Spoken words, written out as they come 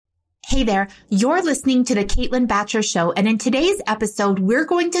Hey there, you're listening to the Caitlin Batcher Show, and in today's episode, we're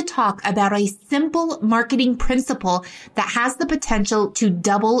going to talk about a simple marketing principle that has the potential to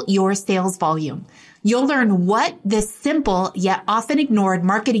double your sales volume. You'll learn what this simple yet often ignored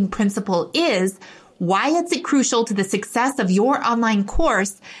marketing principle is, why it's crucial to the success of your online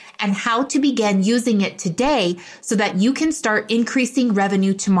course, and how to begin using it today so that you can start increasing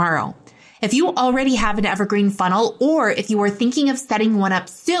revenue tomorrow. If you already have an evergreen funnel, or if you are thinking of setting one up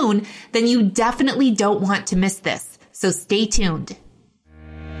soon, then you definitely don't want to miss this. So stay tuned.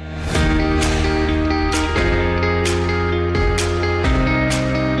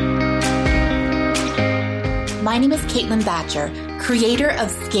 My name is Caitlin Batcher, creator of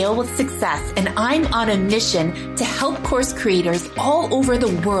Scale with Success, and I'm on a mission to help course creators all over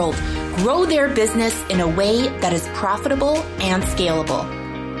the world grow their business in a way that is profitable and scalable.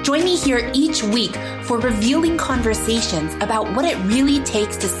 Join me here each week for revealing conversations about what it really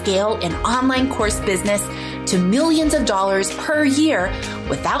takes to scale an online course business to millions of dollars per year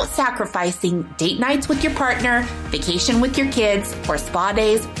without sacrificing date nights with your partner, vacation with your kids, or spa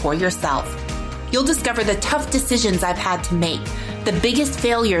days for yourself. You'll discover the tough decisions I've had to make, the biggest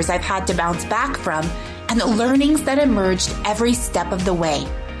failures I've had to bounce back from, and the learnings that emerged every step of the way.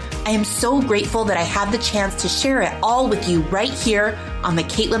 I am so grateful that I have the chance to share it all with you right here on the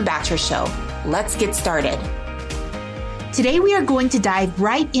Caitlin Batcher Show. Let's get started. Today we are going to dive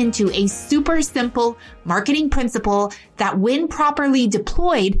right into a super simple marketing principle that, when properly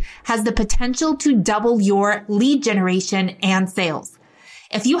deployed, has the potential to double your lead generation and sales.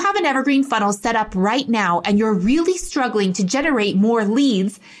 If you have an evergreen funnel set up right now and you're really struggling to generate more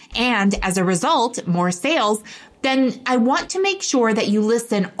leads and, as a result, more sales, then I want to make sure that you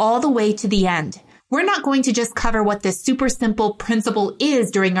listen all the way to the end. We're not going to just cover what this super simple principle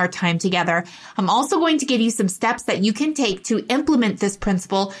is during our time together. I'm also going to give you some steps that you can take to implement this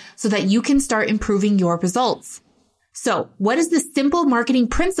principle so that you can start improving your results. So, what is the simple marketing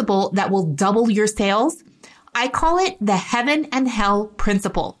principle that will double your sales? I call it the heaven and hell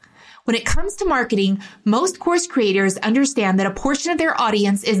principle. When it comes to marketing, most course creators understand that a portion of their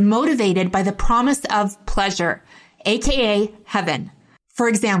audience is motivated by the promise of pleasure, aka heaven. For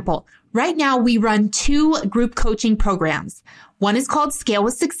example, right now we run 2 group coaching programs. One is called Scale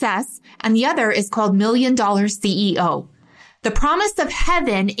with Success, and the other is called $1 Million CEO. The promise of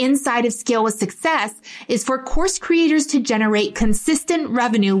heaven inside of Scale with Success is for course creators to generate consistent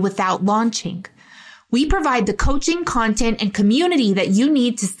revenue without launching. We provide the coaching, content, and community that you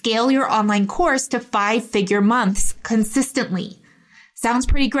need to scale your online course to 5-figure months consistently. Sounds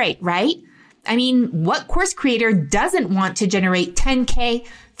pretty great, right? I mean, what course creator doesn't want to generate 10K,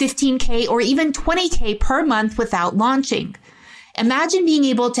 15K, or even 20K per month without launching? Imagine being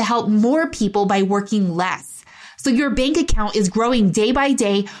able to help more people by working less. So your bank account is growing day by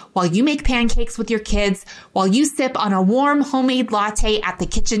day while you make pancakes with your kids, while you sip on a warm homemade latte at the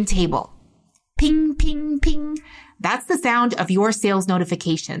kitchen table. Ping, ping, ping. That's the sound of your sales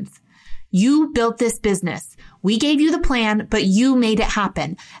notifications. You built this business. We gave you the plan, but you made it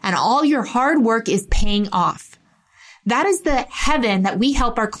happen. And all your hard work is paying off. That is the heaven that we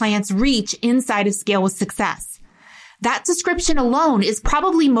help our clients reach inside of Scale with Success. That description alone is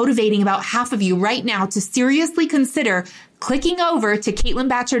probably motivating about half of you right now to seriously consider clicking over to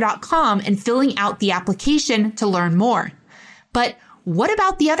CaitlinBatcher.com and filling out the application to learn more. But what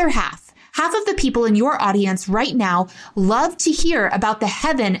about the other half? Half of the people in your audience right now love to hear about the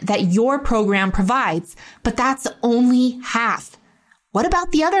heaven that your program provides, but that's only half. What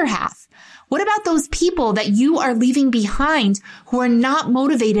about the other half? What about those people that you are leaving behind who are not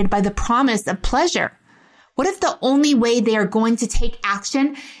motivated by the promise of pleasure? What if the only way they are going to take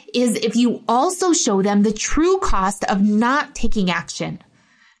action is if you also show them the true cost of not taking action?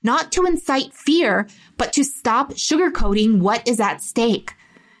 Not to incite fear, but to stop sugarcoating what is at stake.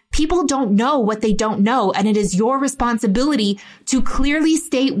 People don't know what they don't know, and it is your responsibility to clearly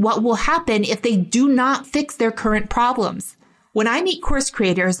state what will happen if they do not fix their current problems. When I meet course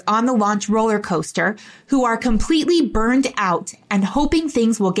creators on the launch roller coaster who are completely burned out and hoping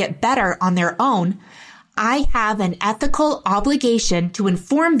things will get better on their own, I have an ethical obligation to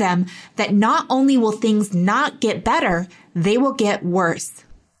inform them that not only will things not get better, they will get worse.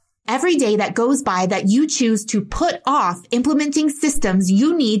 Every day that goes by that you choose to put off implementing systems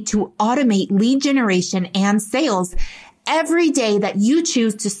you need to automate lead generation and sales, every day that you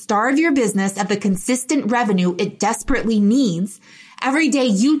choose to starve your business of the consistent revenue it desperately needs, every day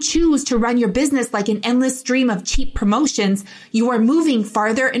you choose to run your business like an endless stream of cheap promotions, you are moving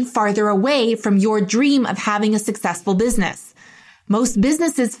farther and farther away from your dream of having a successful business. Most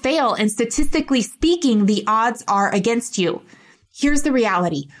businesses fail, and statistically speaking, the odds are against you. Here's the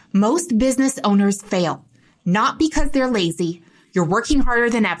reality. Most business owners fail, not because they're lazy. You're working harder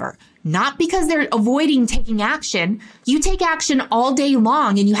than ever, not because they're avoiding taking action. You take action all day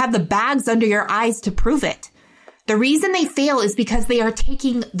long and you have the bags under your eyes to prove it. The reason they fail is because they are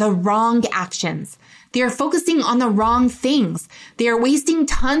taking the wrong actions. They are focusing on the wrong things. They are wasting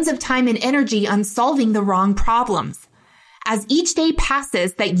tons of time and energy on solving the wrong problems. As each day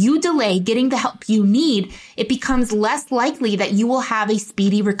passes that you delay getting the help you need, it becomes less likely that you will have a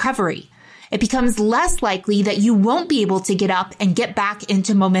speedy recovery. It becomes less likely that you won't be able to get up and get back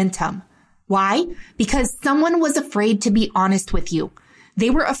into momentum. Why? Because someone was afraid to be honest with you. They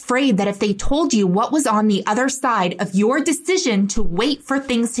were afraid that if they told you what was on the other side of your decision to wait for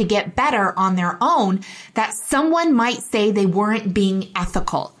things to get better on their own, that someone might say they weren't being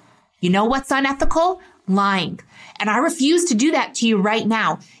ethical. You know what's unethical? Lying. And I refuse to do that to you right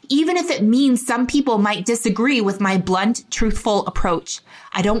now, even if it means some people might disagree with my blunt, truthful approach.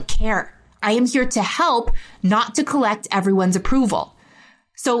 I don't care. I am here to help, not to collect everyone's approval.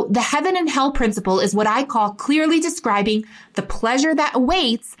 So the heaven and hell principle is what I call clearly describing the pleasure that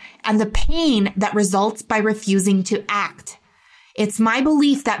awaits and the pain that results by refusing to act. It's my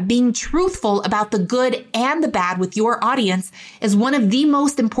belief that being truthful about the good and the bad with your audience is one of the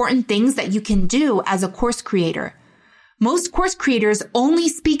most important things that you can do as a course creator. Most course creators only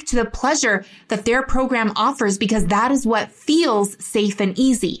speak to the pleasure that their program offers because that is what feels safe and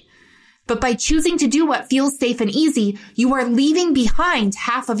easy. But by choosing to do what feels safe and easy, you are leaving behind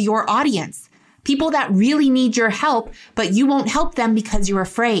half of your audience. People that really need your help, but you won't help them because you're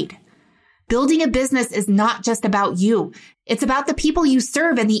afraid. Building a business is not just about you. It's about the people you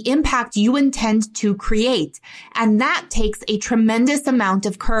serve and the impact you intend to create. And that takes a tremendous amount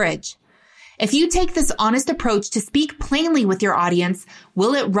of courage. If you take this honest approach to speak plainly with your audience,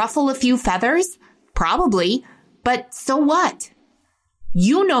 will it ruffle a few feathers? Probably. But so what?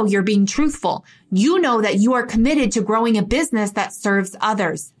 You know you're being truthful. You know that you are committed to growing a business that serves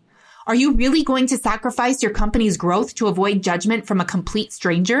others. Are you really going to sacrifice your company's growth to avoid judgment from a complete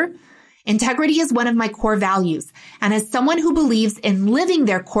stranger? Integrity is one of my core values, and as someone who believes in living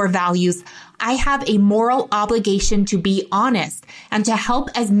their core values, I have a moral obligation to be honest and to help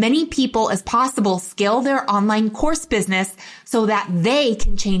as many people as possible scale their online course business so that they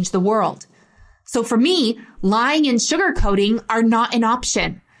can change the world. So for me, lying and sugarcoating are not an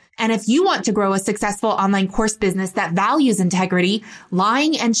option. And if you want to grow a successful online course business that values integrity,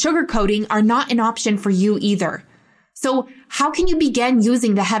 lying and sugarcoating are not an option for you either. So how can you begin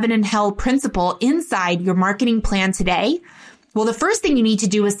using the heaven and hell principle inside your marketing plan today? Well, the first thing you need to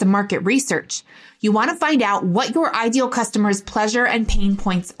do is some market research. You want to find out what your ideal customer's pleasure and pain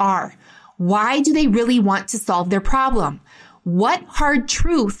points are. Why do they really want to solve their problem? What hard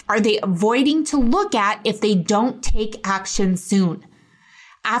truth are they avoiding to look at if they don't take action soon?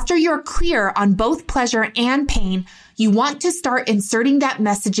 After you're clear on both pleasure and pain, you want to start inserting that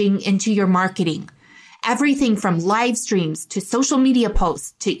messaging into your marketing. Everything from live streams to social media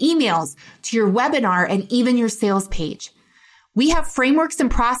posts to emails to your webinar and even your sales page. We have frameworks and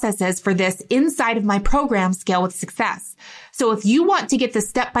processes for this inside of my program, Scale with Success. So if you want to get the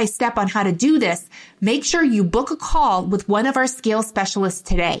step-by-step on how to do this, make sure you book a call with one of our scale specialists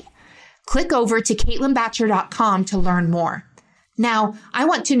today. Click over to CaitlinBatcher.com to learn more. Now, I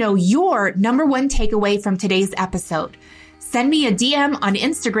want to know your number one takeaway from today's episode. Send me a DM on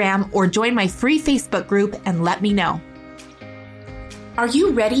Instagram or join my free Facebook group and let me know. Are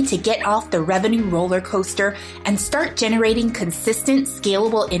you ready to get off the revenue roller coaster and start generating consistent,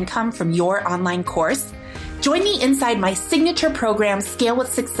 scalable income from your online course? Join me inside my signature program, Scale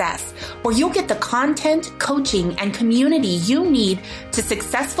with Success, where you'll get the content, coaching, and community you need to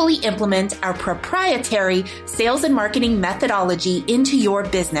successfully implement our proprietary sales and marketing methodology into your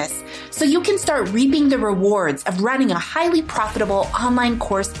business so you can start reaping the rewards of running a highly profitable online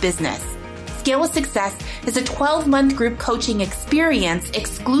course business. Scale with Success is a 12-month group coaching experience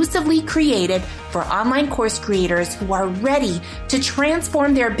exclusively created for online course creators who are ready to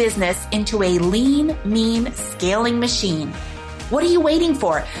transform their business into a lean, mean, scaling machine. What are you waiting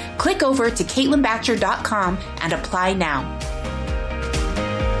for? Click over to CaitlinBatcher.com and apply now.